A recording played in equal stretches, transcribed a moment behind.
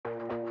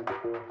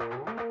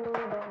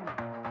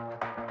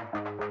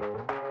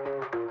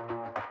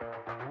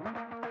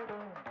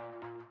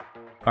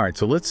All right,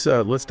 so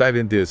let's dive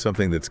into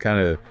something that's kind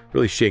of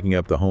really shaking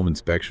up the home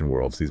inspection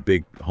world. It's these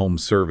big home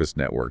service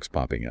networks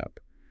popping up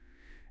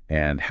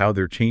and how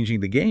they're changing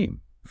the game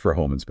for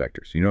home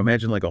inspectors.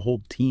 Imagine like a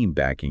whole team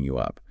backing you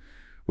up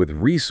with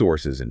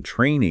resources and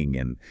training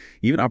and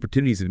even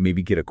opportunities that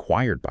maybe get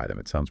acquired by them.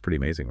 It sounds pretty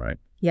amazing, right?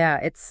 Yeah,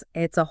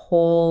 it's a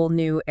whole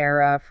new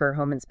era for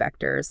home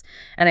inspectors.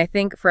 And I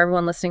think for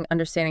everyone listening,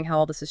 understanding how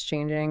all this is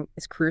changing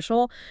is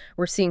crucial.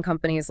 We're seeing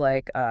companies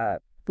like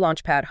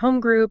LaunchPad Home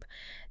Group.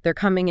 They're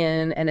coming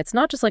in, and it's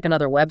not just like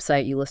another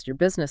website you list your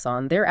business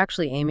on. They're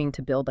actually aiming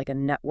to build like a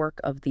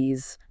network of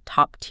these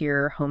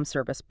top-tier home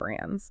service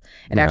brands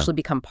and Yeah. actually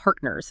become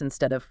partners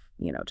instead of,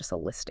 just a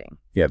listing.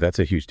 Yeah, that's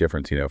a huge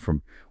difference,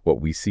 from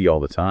what we see all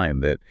the time,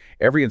 that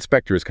every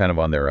inspector is kind of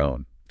on their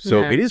own.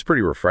 So Yeah. it is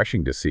pretty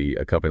refreshing to see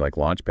a company like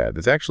Launchpad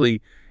that's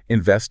actually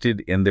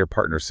invested in their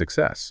partner's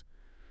success.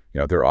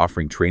 They're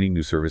offering training,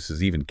 new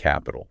services, even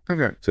capital.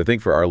 Okay. So I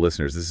think for our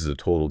listeners, this is a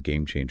total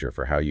game changer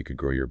for how you could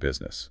grow your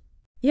business.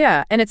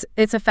 Yeah, and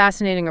it's a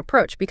fascinating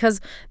approach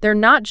because they're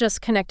not just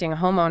connecting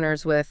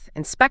homeowners with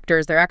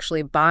inspectors, they're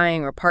actually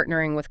buying or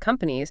partnering with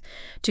companies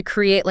to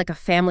create like a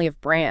family of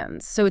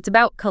brands. So it's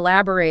about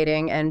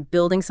collaborating and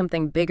building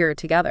something bigger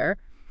together.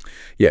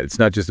 Yeah, it's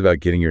not just about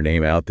getting your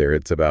name out there.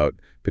 It's about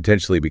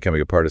potentially becoming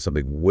a part of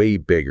something way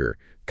bigger.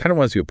 Kind of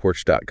reminds me of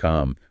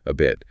Porch.com a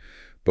bit,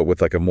 but with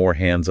like a more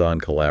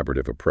hands-on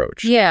collaborative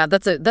approach. Yeah,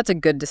 that's a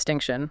good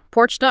distinction.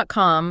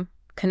 Porch.com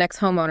connects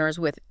homeowners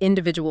with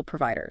individual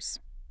providers.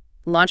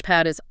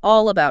 Launchpad is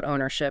all about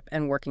ownership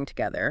and working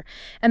together,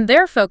 and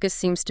their focus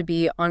seems to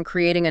be on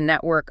creating a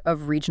network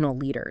of regional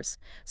leaders.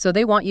 So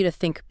they want you to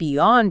think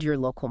beyond your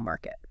local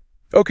market.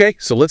 Okay,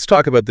 so let's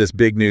talk about this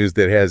big news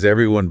that has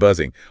everyone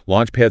buzzing.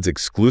 Launchpad's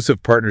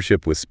exclusive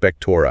partnership with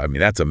Spectora. I mean,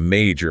 that's a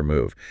major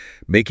move,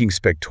 making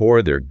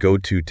Spectora their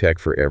go-to tech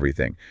for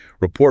everything.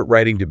 Report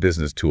writing to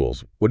business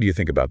tools. What do you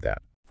think about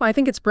that? Well, I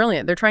think it's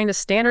brilliant. They're trying to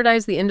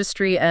standardize the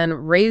industry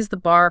and raise the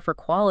bar for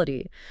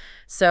quality.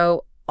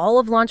 So all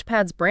of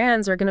Launchpad's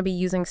brands are going to be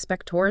using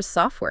Spectora's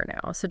software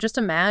now. So just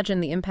imagine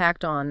the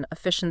impact on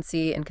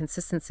efficiency and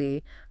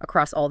consistency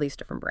across all these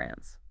different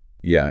brands.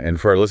 Yeah, and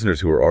for our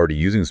listeners who are already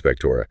using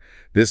Spectora,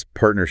 this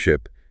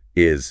partnership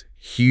is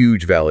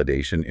huge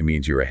validation. It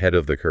means you're ahead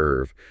of the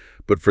curve.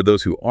 But for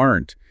those who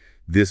aren't,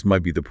 this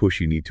might be the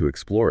push you need to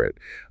explore it.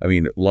 I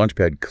mean,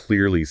 Launchpad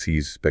clearly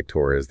sees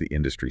Spectora as the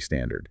industry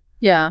standard.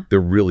 Yeah. They're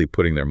really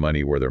putting their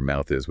money where their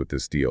mouth is with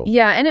this deal.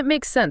 Yeah, and it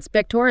makes sense.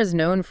 Spectora is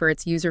known for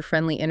its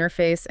user-friendly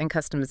interface and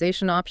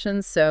customization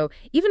options. So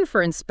even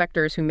for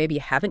inspectors who maybe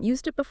haven't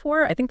used it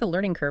before, I think the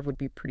learning curve would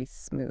be pretty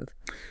smooth.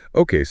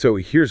 Okay, so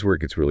here's where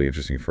it gets really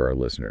interesting for our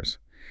listeners.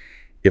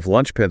 If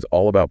Launchpad's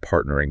all about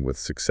partnering with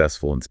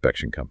successful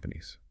inspection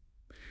companies,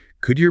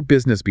 could your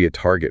business be a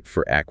target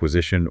for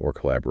acquisition or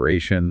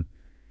collaboration?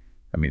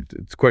 I mean,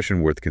 it's a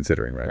question worth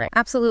considering, right? Right.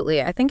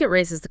 Absolutely. I think it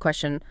raises the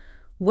question,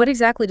 what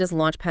exactly does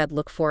Launchpad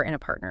look for in a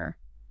partner?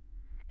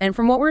 And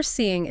from what we're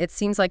seeing, it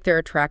seems like they're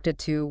attracted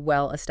to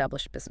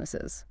well-established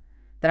businesses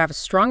that have a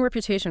strong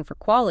reputation for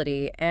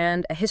quality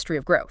and a history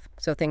of growth.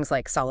 So things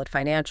like solid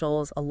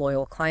financials, a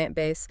loyal client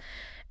base,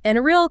 and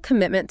a real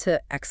commitment to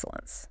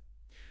excellence.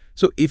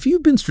 So if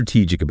you've been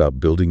strategic about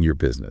building your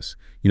business,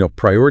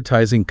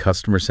 prioritizing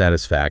customer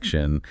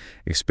satisfaction,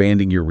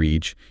 expanding your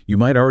reach, you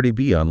might already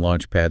be on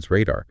Launchpad's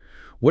radar.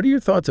 What are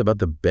your thoughts about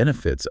the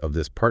benefits of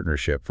this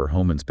partnership for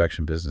home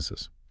inspection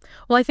businesses?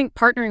 Well, I think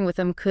partnering with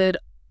them could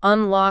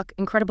unlock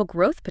incredible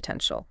growth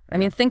potential. I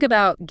mean, think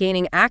about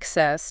gaining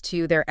access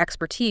to their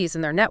expertise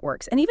and their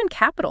networks, and even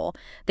capital.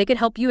 They could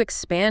help you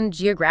expand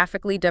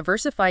geographically,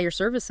 diversify your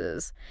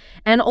services,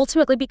 and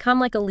ultimately become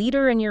like a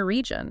leader in your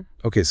region.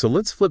 Okay, so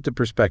let's flip the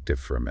perspective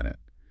for a minute.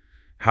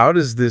 How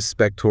does this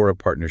Spectora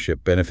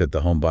partnership benefit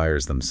the home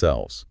buyers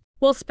themselves?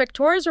 Well,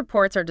 Spectora's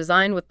reports are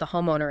designed with the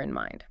homeowner in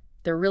mind.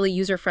 They're really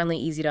user-friendly,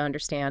 easy to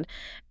understand,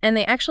 and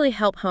they actually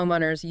help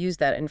homeowners use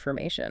that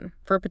information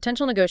for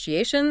potential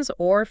negotiations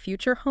or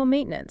future home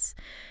maintenance.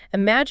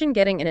 Imagine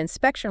getting an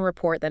inspection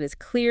report that is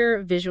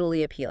clear,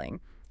 visually appealing,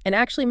 and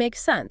actually makes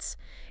sense.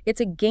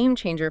 It's a game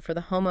changer for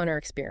the homeowner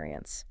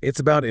experience. It's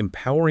about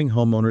empowering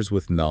homeowners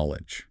with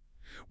knowledge,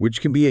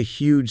 which can be a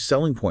huge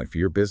selling point for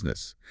your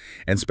business.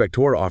 And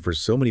Spectora offers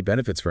so many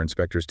benefits for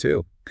inspectors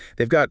too.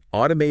 They've got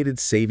automated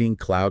saving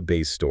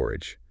cloud-based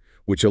storage,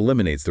 which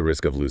eliminates the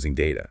risk of losing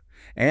data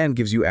and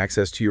gives you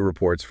access to your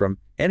reports from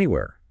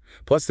anywhere.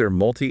 Plus, their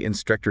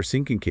multi-inspector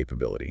syncing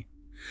capability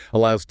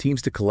allows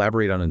teams to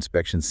collaborate on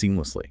inspections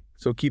seamlessly,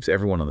 so it keeps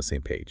everyone on the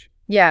same page.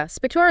 Yeah,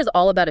 Spectora is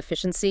all about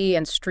efficiency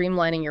and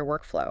streamlining your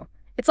workflow.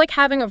 It's like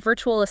having a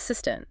virtual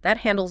assistant that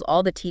handles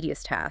all the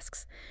tedious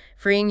tasks,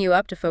 freeing you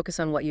up to focus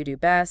on what you do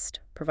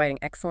best, providing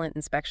excellent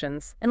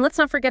inspections. And let's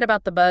not forget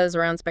about the buzz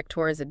around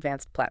Spectora's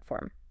advanced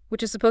platform,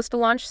 which is supposed to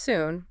launch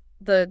soon.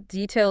 The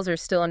details are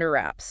still under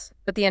wraps,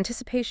 but the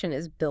anticipation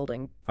is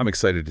building. I'm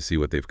excited to see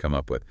what they've come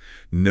up with.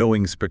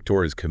 Knowing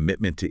Spectora's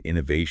commitment to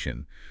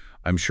innovation,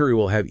 I'm sure it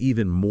will have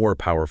even more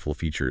powerful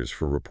features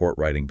for report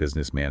writing,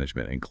 business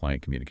management, and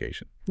client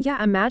communication.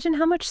 Yeah, imagine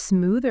how much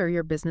smoother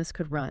your business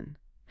could run.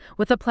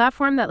 With a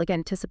platform that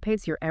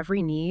anticipates your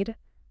every need,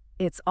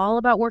 it's all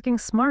about working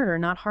smarter,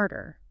 not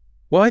harder.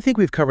 Well, I think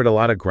we've covered a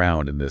lot of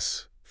ground in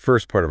this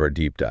first part of our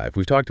deep dive.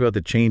 We've talked about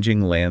the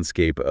changing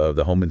landscape of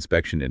the home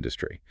inspection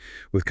industry,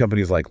 with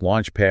companies like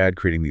LaunchPad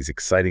creating these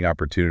exciting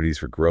opportunities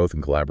for growth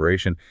and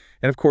collaboration.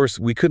 And of course,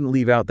 we couldn't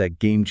leave out that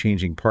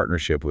game-changing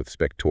partnership with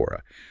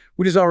Spectora,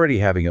 which is already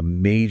having a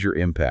major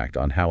impact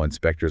on how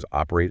inspectors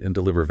operate and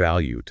deliver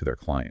value to their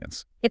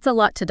clients. It's a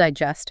lot to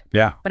digest,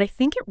 Yeah. but I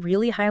think it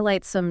really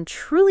highlights some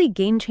truly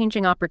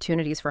game-changing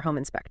opportunities for home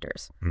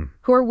inspectors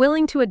who are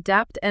willing to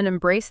adapt and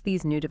embrace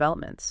these new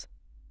developments.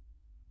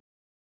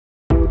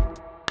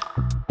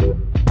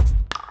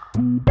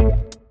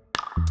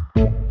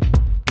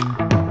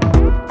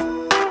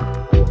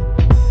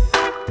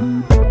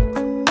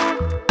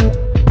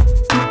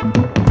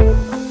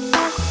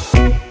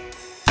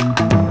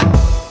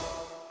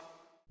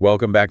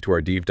 Welcome back to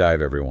our deep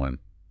dive, everyone.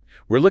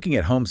 We're looking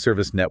at home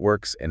service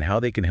networks and how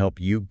they can help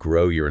you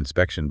grow your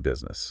inspection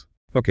business.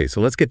 Okay,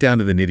 so let's get down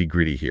to the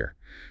nitty-gritty here.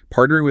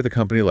 Partnering with a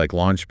company like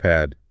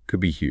LaunchPad could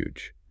be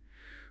huge,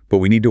 but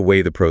we need to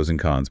weigh the pros and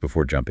cons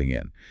before jumping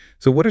in.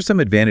 So what are some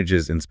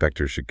advantages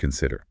inspectors should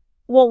consider?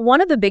 Well,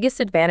 one of the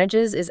biggest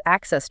advantages is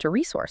access to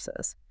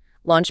resources.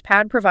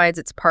 LaunchPad provides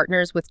its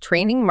partners with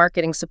training,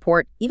 marketing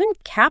support, even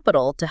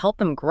capital to help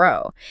them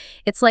grow.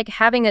 It's like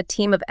having a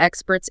team of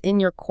experts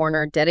in your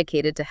corner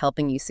dedicated to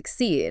helping you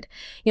succeed.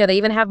 They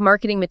even have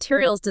marketing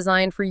materials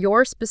designed for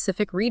your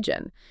specific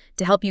region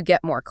to help you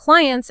get more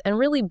clients and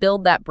really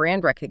build that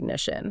brand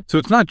recognition. So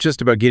it's not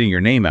just about getting your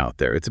name out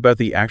there. It's about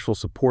the actual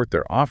support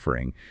they're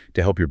offering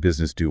to help your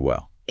business do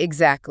well.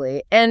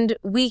 Exactly. And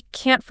we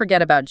can't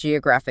forget about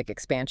geographic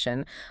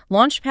expansion.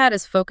 LaunchPad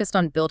is focused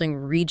on building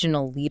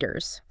regional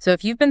leaders. So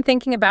if you've been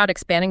thinking about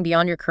expanding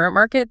beyond your current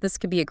market, this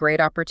could be a great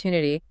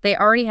opportunity. They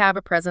already have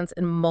a presence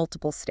in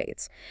multiple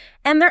states,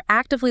 and they're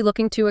actively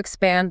looking to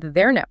expand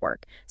their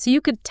network. So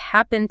you could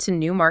tap into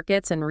new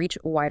markets and reach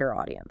a wider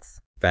audience.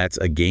 That's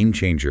a game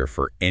changer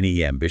for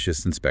any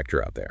ambitious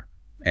inspector out there.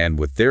 And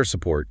with their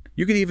support,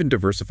 you can even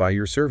diversify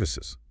your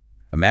services.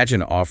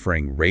 Imagine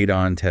offering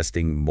radon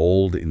testing,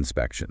 mold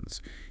inspections,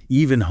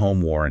 even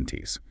home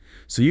warranties,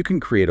 so you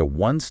can create a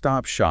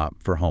one-stop shop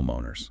for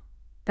homeowners.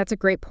 That's a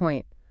great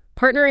point.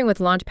 Partnering with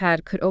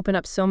LaunchPad could open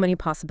up so many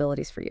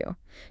possibilities for you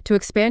to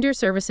expand your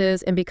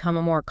services and become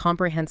a more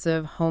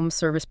comprehensive home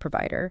service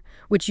provider,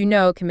 which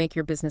can make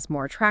your business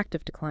more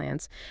attractive to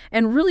clients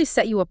and really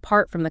set you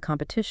apart from the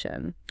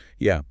competition.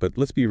 Yeah, but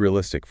let's be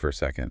realistic for a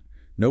second.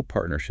 No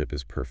partnership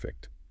is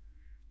perfect.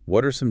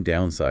 What are some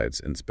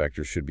downsides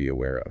inspectors should be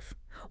aware of?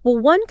 Well,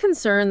 one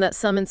concern that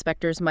some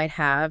inspectors might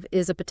have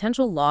is a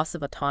potential loss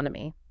of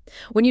autonomy.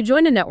 When you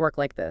join a network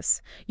like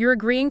this, you're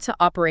agreeing to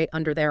operate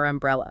under their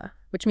umbrella,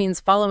 which means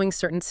following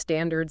certain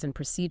standards and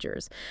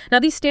procedures. Now,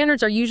 these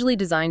standards are usually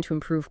designed to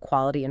improve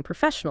quality and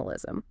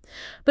professionalism,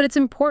 but it's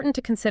important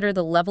to consider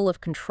the level of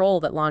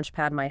control that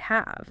LaunchPad might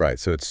have. Right,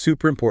 so it's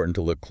super important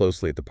to look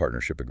closely at the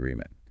partnership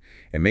agreement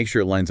and make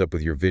sure it lines up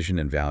with your vision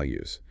and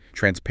values.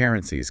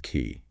 Transparency is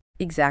key.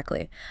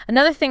 Exactly.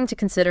 Another thing to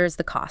consider is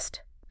the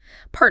cost.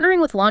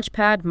 Partnering with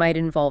LaunchPad might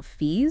involve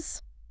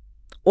fees,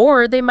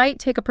 or they might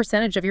take a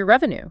percentage of your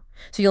revenue.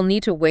 So you'll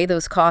need to weigh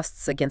those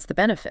costs against the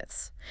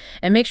benefits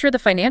and make sure the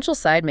financial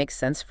side makes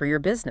sense for your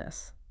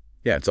business.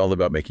 Yeah, it's all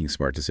about making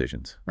smart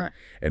decisions. Right.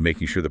 And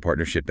making sure the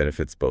partnership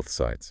benefits both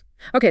sides.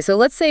 Okay, so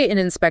let's say an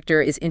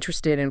inspector is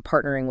interested in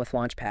partnering with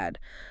LaunchPad.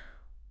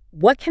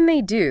 What can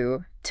they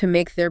do to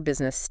make their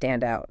business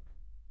stand out,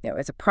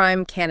 as a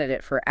prime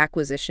candidate for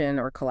acquisition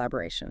or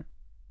collaboration?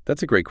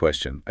 That's a great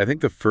question. I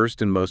think the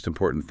first and most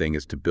important thing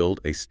is to build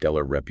a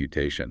stellar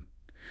reputation.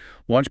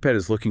 LaunchPad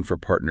is looking for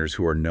partners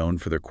who are known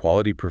for their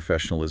quality,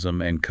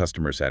 professionalism, and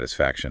customer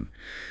satisfaction.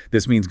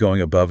 This means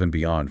going above and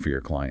beyond for your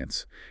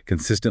clients,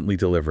 consistently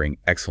delivering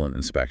excellent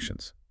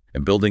inspections,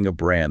 and building a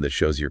brand that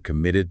shows you're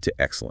committed to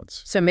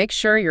excellence. So make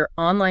sure your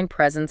online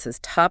presence is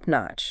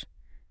top-notch.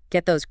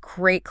 Get those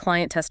great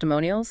client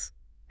testimonials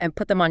and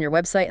put them on your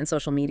website and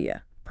social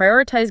media.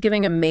 Prioritize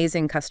giving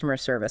amazing customer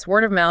service.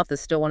 Word of mouth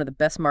is still one of the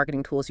best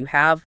marketing tools you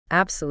have.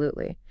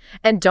 Absolutely.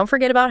 And don't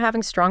forget about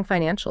having strong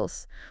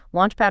financials.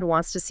 LaunchPad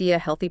wants to see a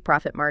healthy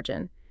profit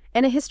margin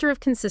and a history of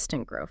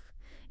consistent growth.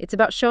 It's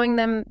about showing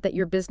them that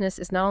your business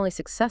is not only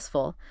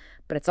successful,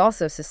 but it's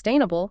also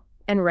sustainable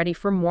and ready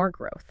for more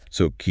growth.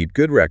 So keep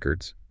good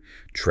records,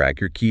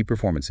 track your key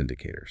performance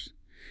indicators,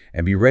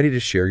 and be ready to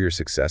share your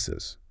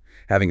successes.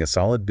 Having a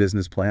solid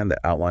business plan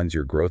that outlines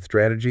your growth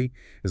strategy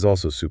is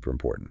also super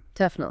important.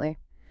 Definitely.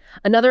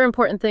 Another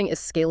important thing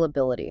is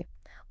scalability.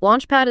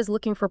 LaunchPad is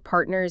looking for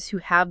partners who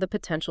have the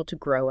potential to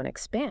grow and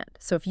expand.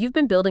 So if you've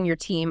been building your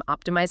team,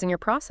 optimizing your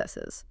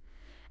processes,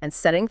 and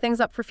setting things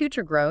up for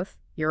future growth,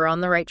 you're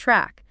on the right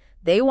track.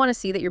 They want to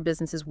see that your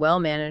business is well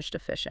managed,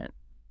 efficient,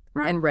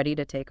 and ready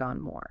to take on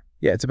more.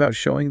 Yeah, it's about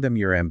showing them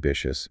you're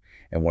ambitious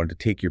and want to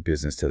take your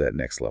business to that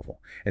next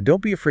level. And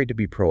don't be afraid to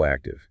be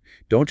proactive.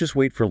 Don't just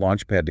wait for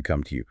LaunchPad to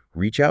come to you.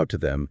 Reach out to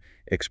them,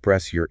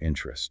 express your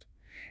interest,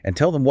 and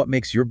tell them what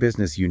makes your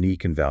business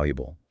unique and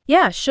valuable.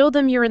 Yeah, show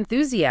them your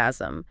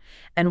enthusiasm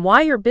and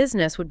why your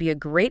business would be a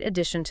great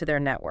addition to their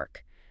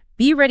network.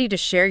 Be ready to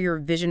share your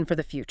vision for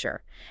the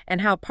future and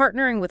how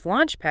partnering with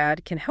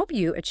LaunchPad can help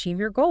you achieve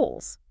your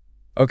goals.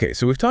 Okay,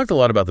 so we've talked a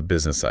lot about the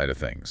business side of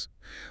things.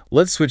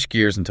 Let's switch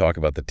gears and talk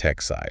about the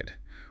tech side.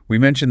 We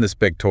mentioned the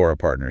Spectora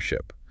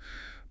partnership,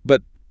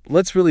 but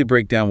let's really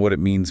break down what it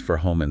means for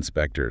home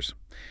inspectors,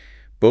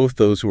 both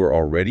those who are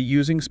already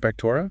using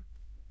Spectora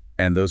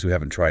and those who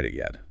haven't tried it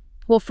yet.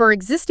 Well, for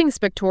existing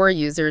Spectora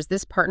users,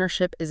 this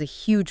partnership is a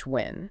huge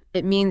win.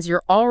 It means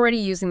you're already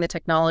using the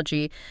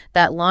technology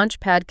that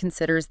LaunchPad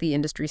considers the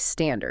industry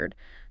standard,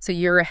 so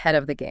you're ahead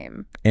of the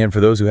game. And for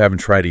those who haven't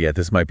tried it yet,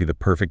 this might be the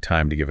perfect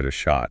time to give it a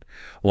shot.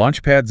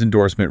 Launchpad's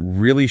endorsement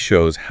really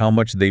shows how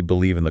much they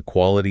believe in the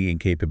quality and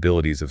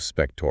capabilities of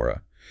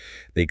Spectora.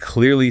 They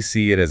clearly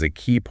see it as a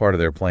key part of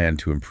their plan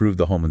to improve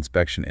the home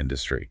inspection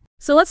industry.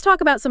 So let's talk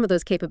about some of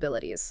those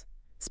capabilities.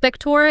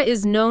 Spectora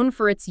is known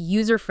for its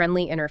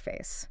user-friendly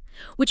interface,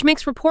 which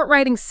makes report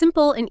writing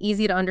simple and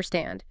easy to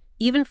understand,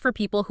 even for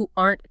people who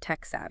aren't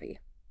tech-savvy.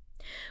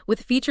 With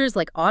features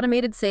like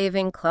automated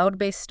saving,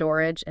 cloud-based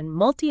storage, and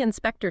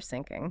multi-inspector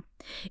syncing,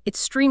 it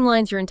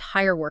streamlines your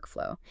entire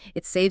workflow.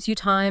 It saves you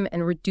time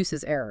and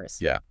reduces errors.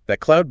 Yeah, that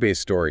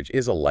cloud-based storage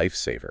is a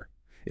lifesaver.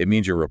 It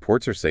means your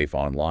reports are safe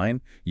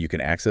online, you can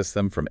access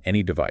them from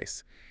any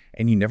device,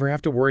 and you never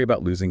have to worry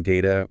about losing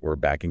data or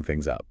backing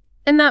things up.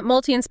 And that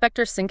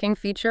multi-inspector syncing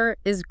feature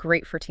is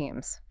great for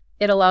teams.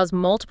 It allows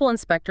multiple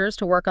inspectors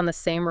to work on the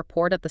same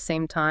report at the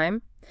same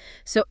time,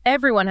 so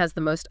everyone has the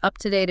most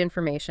up-to-date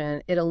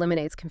information. It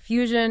eliminates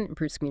confusion,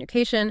 improves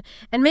communication,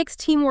 and makes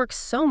teamwork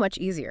so much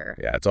easier.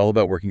 Yeah, it's all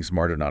about working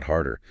smarter, not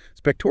harder.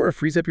 Spectora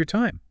frees up your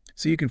time,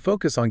 so you can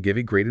focus on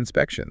giving great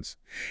inspections.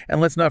 And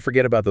let's not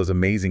forget about those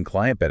amazing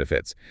client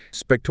benefits.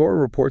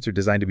 Spectora reports are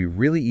designed to be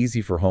really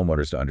easy for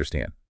homeowners to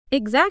understand.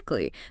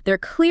 Exactly. They're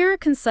clear,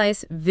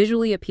 concise,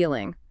 visually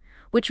appealing,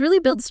 which really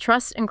builds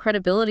trust and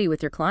credibility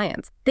with your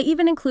clients. They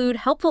even include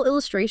helpful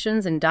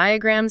illustrations and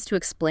diagrams to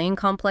explain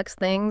complex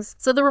things,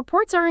 so the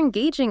reports are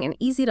engaging and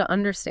easy to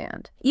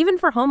understand, even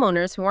for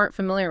homeowners who aren't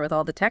familiar with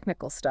all the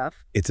technical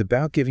stuff. It's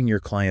about giving your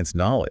clients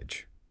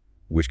knowledge,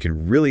 which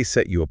can really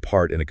set you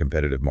apart in a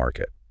competitive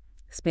market.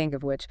 Speaking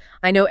of which,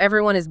 I know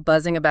everyone is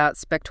buzzing about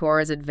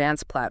Spectora's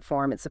advanced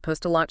platform. It's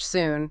supposed to launch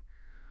soon.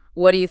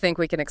 What do you think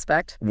we can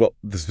expect? Well,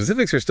 the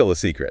specifics are still a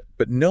secret,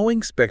 but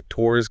knowing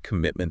Spectora's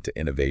commitment to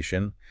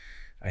innovation,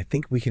 I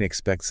think we can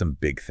expect some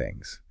big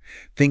things.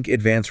 Think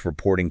advanced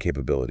reporting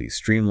capabilities,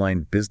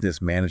 streamlined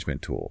business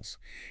management tools,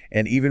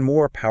 and even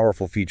more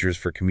powerful features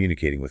for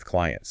communicating with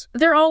clients.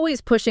 They're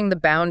always pushing the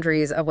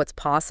boundaries of what's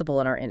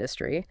possible in our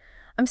industry.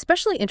 I'm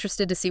especially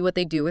interested to see what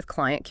they do with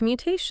client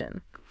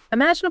communication.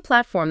 Imagine a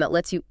platform that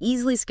lets you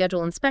easily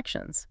schedule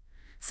inspections,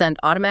 send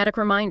automatic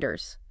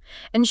reminders,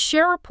 and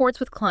share reports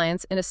with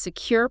clients in a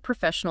secure,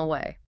 professional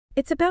way.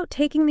 It's about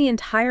taking the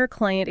entire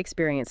client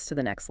experience to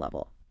the next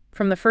level.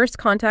 From the first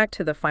contact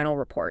to the final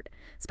report,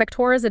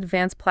 Spectora's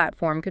advanced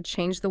platform could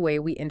change the way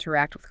we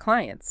interact with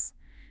clients,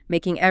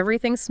 making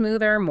everything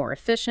smoother, more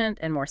efficient,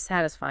 and more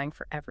satisfying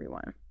for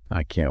everyone.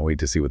 I can't wait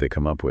to see what they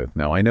come up with.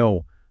 Now, I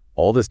know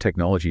all this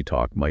technology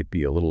talk might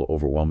be a little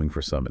overwhelming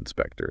for some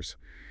inspectors,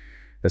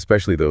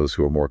 especially those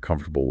who are more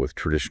comfortable with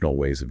traditional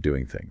ways of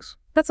doing things.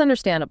 That's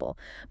understandable,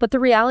 but the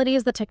reality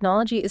is that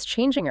technology is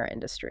changing our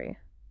industry.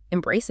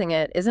 Embracing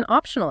it isn't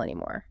optional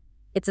anymore.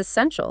 It's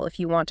essential if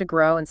you want to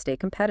grow and stay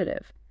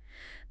competitive.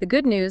 The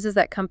good news is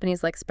that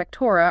companies like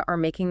Spectora are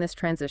making this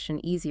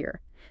transition easier.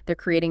 They're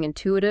creating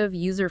intuitive,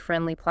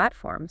 user-friendly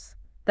platforms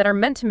that are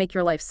meant to make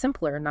your life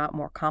simpler, not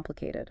more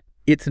complicated.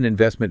 It's an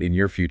investment in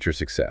your future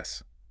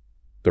success.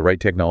 The right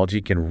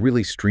technology can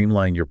really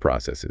streamline your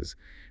processes,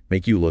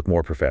 make you look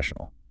more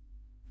professional,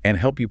 and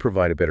help you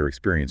provide a better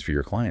experience for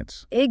your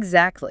clients.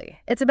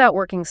 Exactly. It's about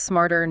working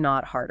smarter,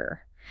 not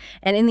harder.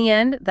 And in the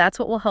end, that's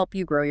what will help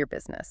you grow your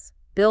business,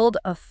 build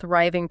a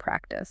thriving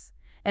practice,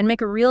 and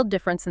make a real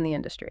difference in the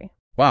industry.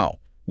 Wow,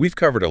 we've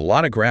covered a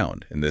lot of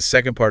ground in this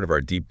second part of our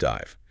deep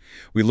dive.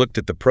 We looked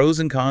at the pros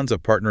and cons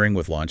of partnering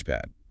with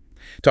LaunchPad,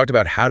 talked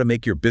about how to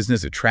make your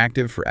business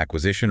attractive for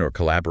acquisition or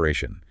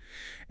collaboration,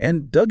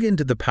 and dug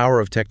into the power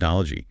of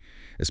technology,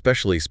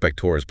 especially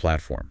Spectora's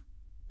platform.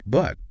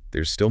 But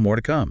there's still more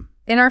to come.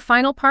 In our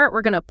final part,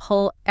 we're going to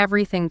pull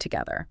everything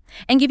together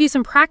and give you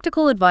some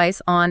practical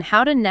advice on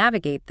how to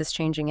navigate this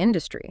changing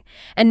industry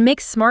and make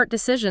smart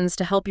decisions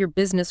to help your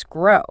business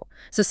grow.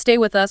 So stay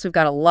with us. We've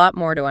got a lot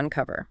more to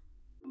uncover.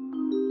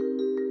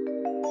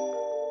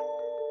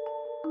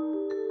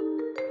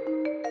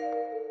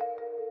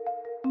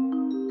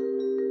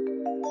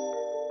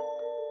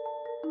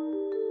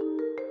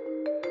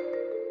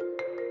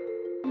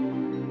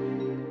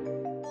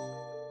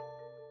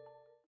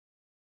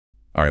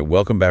 All right,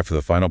 welcome back for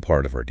the final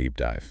part of our deep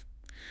dive.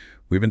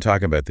 We've been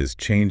talking about this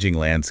changing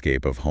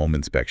landscape of home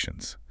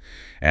inspections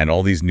and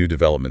all these new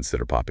developments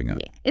that are popping up.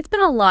 It's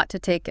been a lot to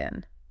take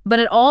in, but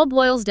it all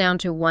boils down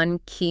to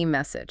one key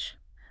message.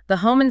 The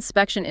home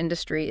inspection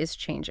industry is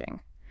changing,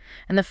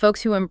 and the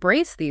folks who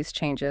embrace these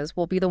changes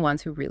will be the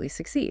ones who really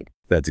succeed.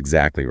 That's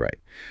exactly right.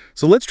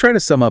 So let's try to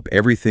sum up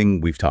everything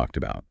we've talked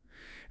about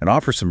and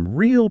offer some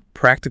real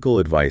practical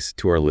advice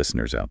to our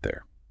listeners out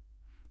there.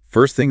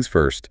 First things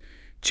first,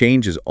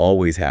 change is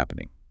always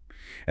happening.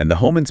 And the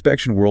home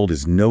inspection world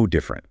is no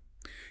different.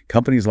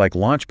 Companies like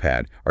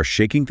LaunchPad are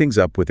shaking things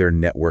up with their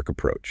network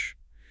approach,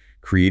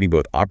 creating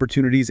both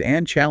opportunities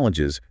and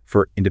challenges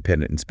for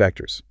independent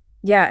inspectors.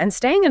 Yeah, and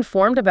staying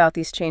informed about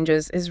these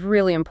changes is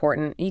really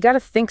important. You got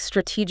to think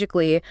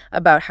strategically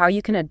about how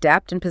you can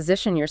adapt and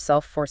position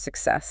yourself for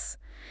success.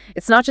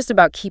 It's not just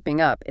about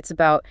keeping up, it's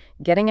about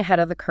getting ahead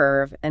of the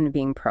curve and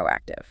being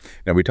proactive.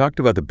 Now, we talked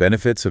about the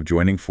benefits of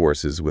joining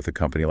forces with a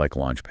company like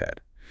LaunchPad.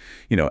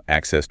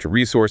 Access to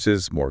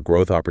resources, more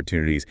growth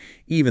opportunities,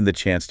 even the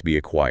chance to be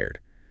acquired.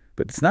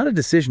 But it's not a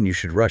decision you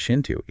should rush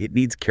into. It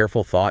needs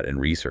careful thought and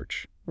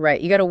research.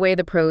 Right, you got to weigh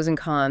the pros and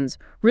cons.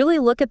 Really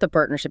look at the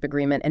partnership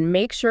agreement and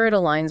make sure it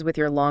aligns with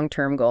your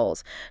long-term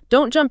goals.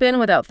 Don't jump in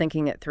without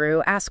thinking it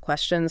through. Ask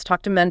questions,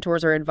 talk to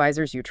mentors or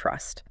advisors you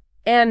trust,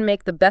 and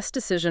make the best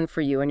decision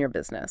for you and your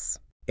business.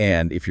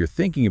 And if you're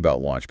thinking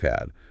about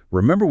LaunchPad,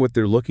 remember what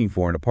they're looking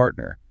for in a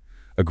partner: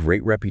 a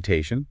great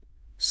reputation,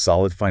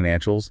 solid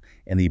financials,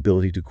 and the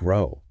ability to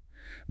grow.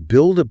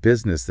 Build a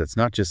business that's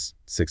not just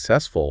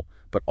successful,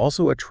 but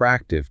also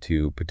attractive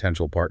to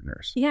potential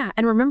partners. Yeah,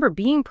 and remember,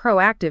 being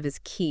proactive is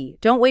key.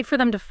 Don't wait for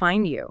them to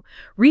find you.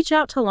 Reach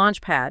out to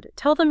LaunchPad.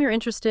 Tell them you're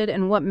interested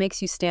in what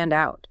makes you stand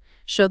out.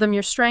 Show them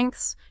your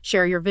strengths,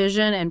 share your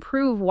vision, and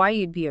prove why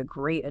you'd be a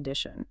great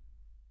addition.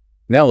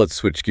 Now let's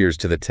switch gears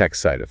to the tech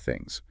side of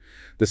things.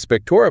 The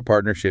Spectora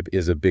partnership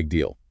is a big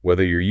deal.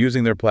 Whether you're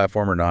using their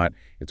platform or not,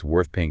 it's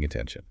worth paying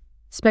attention.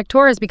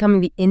 Spectora is becoming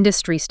the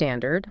industry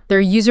standard.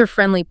 Their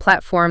user-friendly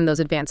platform,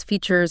 those advanced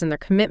features, and their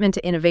commitment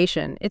to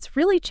innovation, it's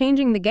really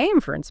changing the game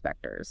for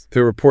inspectors.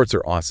 Their reports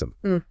are awesome.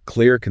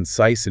 Clear,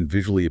 concise, and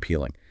visually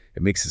appealing.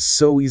 It makes it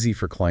so easy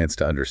for clients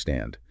to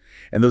understand.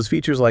 And those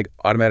features like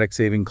automatic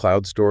saving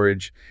cloud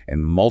storage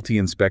and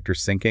multi-inspector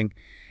syncing,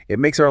 it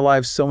makes our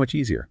lives so much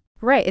easier.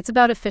 Right, it's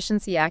about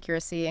efficiency,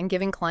 accuracy, and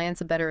giving clients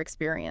a better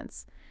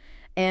experience.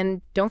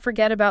 And don't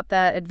forget about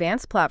that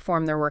advanced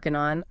platform they're working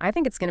on. I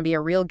think it's going to be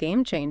a real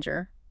game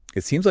changer.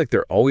 It seems like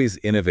they're always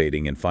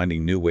innovating and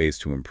finding new ways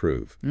to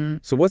improve.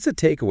 So what's the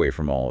takeaway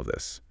from all of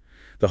this?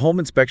 The home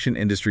inspection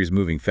industry is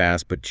moving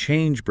fast, but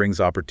change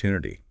brings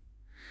opportunity.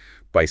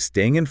 By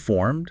staying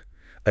informed,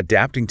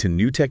 adapting to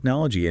new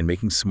technology, and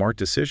making smart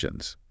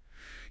decisions,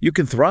 you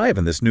can thrive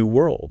in this new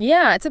world.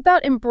 Yeah, it's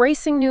about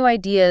embracing new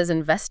ideas,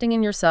 investing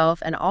in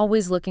yourself, and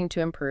always looking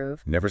to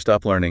improve. Never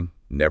stop learning,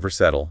 never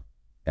settle,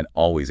 and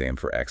always aim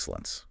for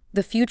excellence.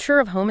 The future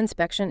of home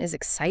inspection is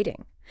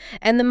exciting,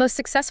 and the most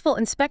successful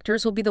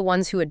inspectors will be the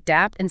ones who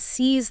adapt and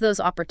seize those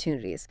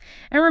opportunities.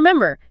 And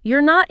remember, you're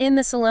not in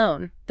this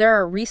alone. There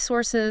are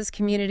resources,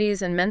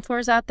 communities, and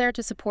mentors out there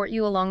to support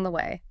you along the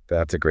way.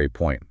 That's a great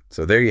point.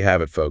 So there you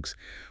have it, folks.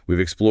 We've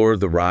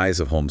explored the rise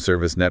of home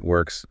service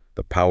networks,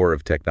 the power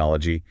of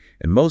technology,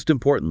 and most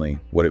importantly,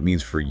 what it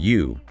means for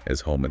you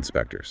as home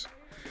inspectors.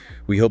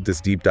 We hope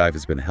this deep dive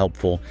has been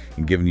helpful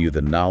in giving you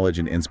the knowledge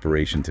and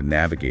inspiration to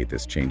navigate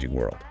this changing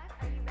world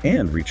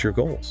and reach your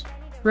goals.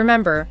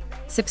 Remember,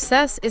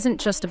 success isn't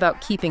just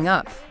about keeping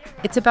up.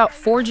 It's about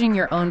forging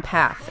your own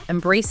path,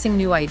 embracing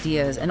new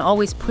ideas, and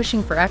always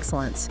pushing for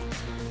excellence.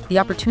 The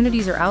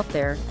opportunities are out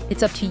there.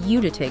 It's up to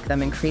you to take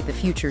them and create the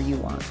future you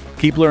want.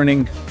 Keep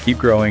learning, keep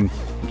growing,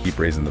 and keep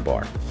raising the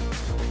bar.